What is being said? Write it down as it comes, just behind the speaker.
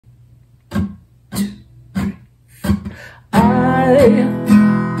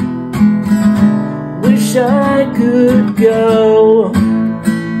wish I could go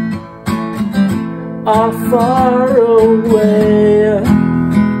far away,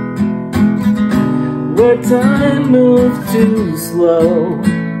 where time moves too slow,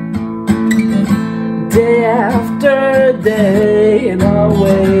 day after day. And I'll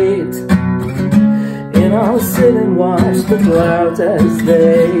wait, and I'll sit and watch the clouds as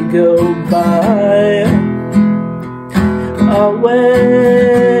they go by. I'll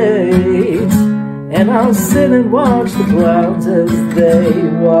wait, and I'll sit and watch the clouds as they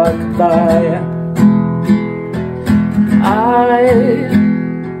walk by. I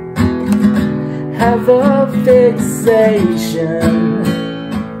have a fixation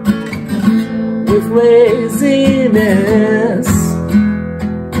with laziness,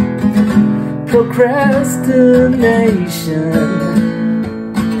 procrastination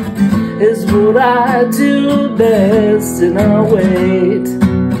is what I do best. And I'll wait,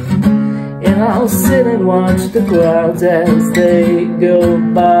 and I'll sit and watch the clouds as they go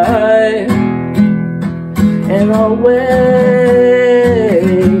by. And I'll wait,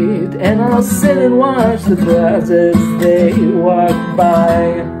 and I'll sit and watch the clouds as they walk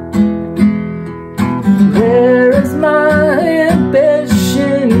by. Where is my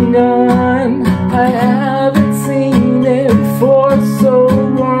ambition gone? I haven't seen it for so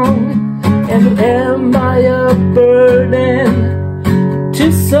long. And am I a burden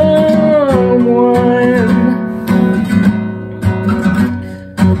to someone?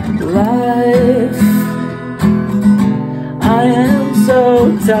 Life, I am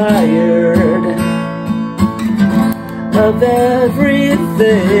so tired of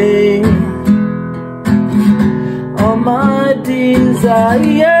everything. All my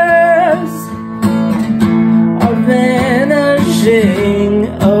desires are vanishing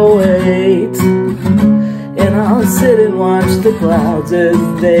away. And I'll sit and watch the clouds as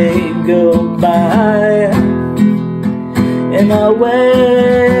they go by. And I'll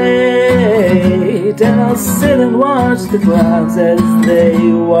wait, and I'll sit and watch the clouds as they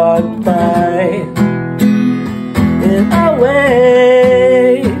walk by. And I'll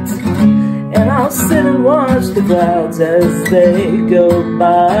wait, and I'll sit and watch the clouds as they go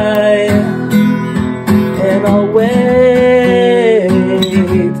by. And I'll wait,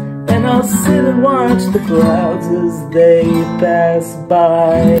 and I'll sit and watch the clouds as they pass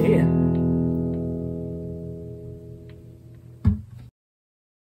by.